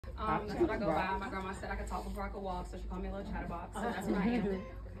That's what I go by. My grandma said I could talk before I could walk, so she called me a little chatterbox. So that's what I am.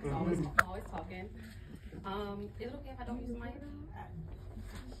 Always talking. Is it okay if I don't use the mic?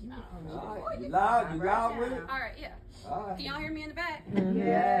 You loud with it? Alright, yeah. Can y'all hear me in the back?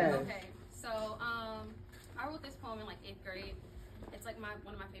 Yes. Okay, so I wrote this poem in like 8th grade. It's like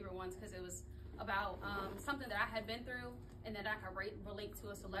one of my favorite ones because it was about something that I had been through and that I could relate to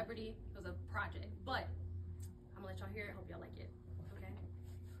a celebrity. It was a project, but I'm gonna let y'all hear it. Hope y'all like it. Okay.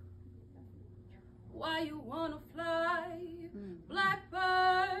 Why you wanna fly,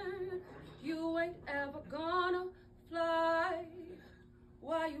 blackbird? You ain't ever gonna fly.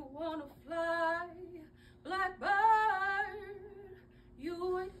 Why you wanna fly, blackbird?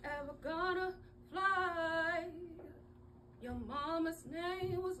 You ain't ever gonna fly. Your mama's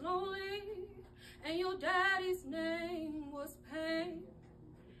name was lonely, and your daddy's name was pain.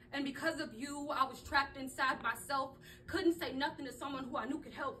 And because of you, I was trapped inside myself. Couldn't say nothing to someone who I knew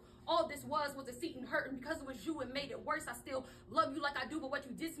could help. All this was a seat and hurt, and because it was you, it made it worse. I still love you like I do, but what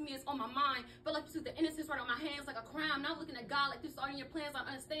you did to me is on my mind. Felt like you took the innocence right on my hands like a crime. Now I'm looking at God like this all in your plans, I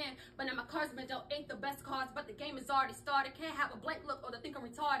understand. But now my cards been dealt ain't the best cards, but the game has already started. Can't have a blank look or to think I'm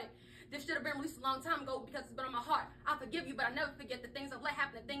retarded. This should have been released a long time ago because it's been on my heart. I forgive you, but I never forget the things I've let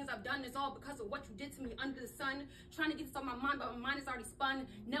happen. The things I've done is all because of what you did to me under the sun. Trying to get this on my mind, but my mind is already spun.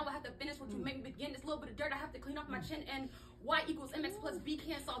 Now I have to finish what you made me begin. This little bit of dirt I have to clean off my chin, and Y equals MX plus B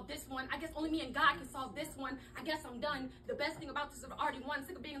can't solve this one. I guess only me and God can solve this one. I guess I'm done. The best thing about this is I've already won.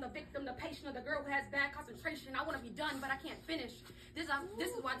 Sick of being the victim, the patient, or the girl who has bad concentration. I want to be done, but I can't finish. This is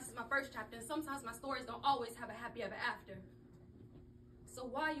why this is my first chapter, and sometimes my stories don't always have a happy ever after. So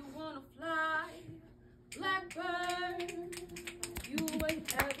why you wanna fly, blackbird? You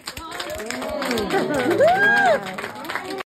ain't ever gonna fly.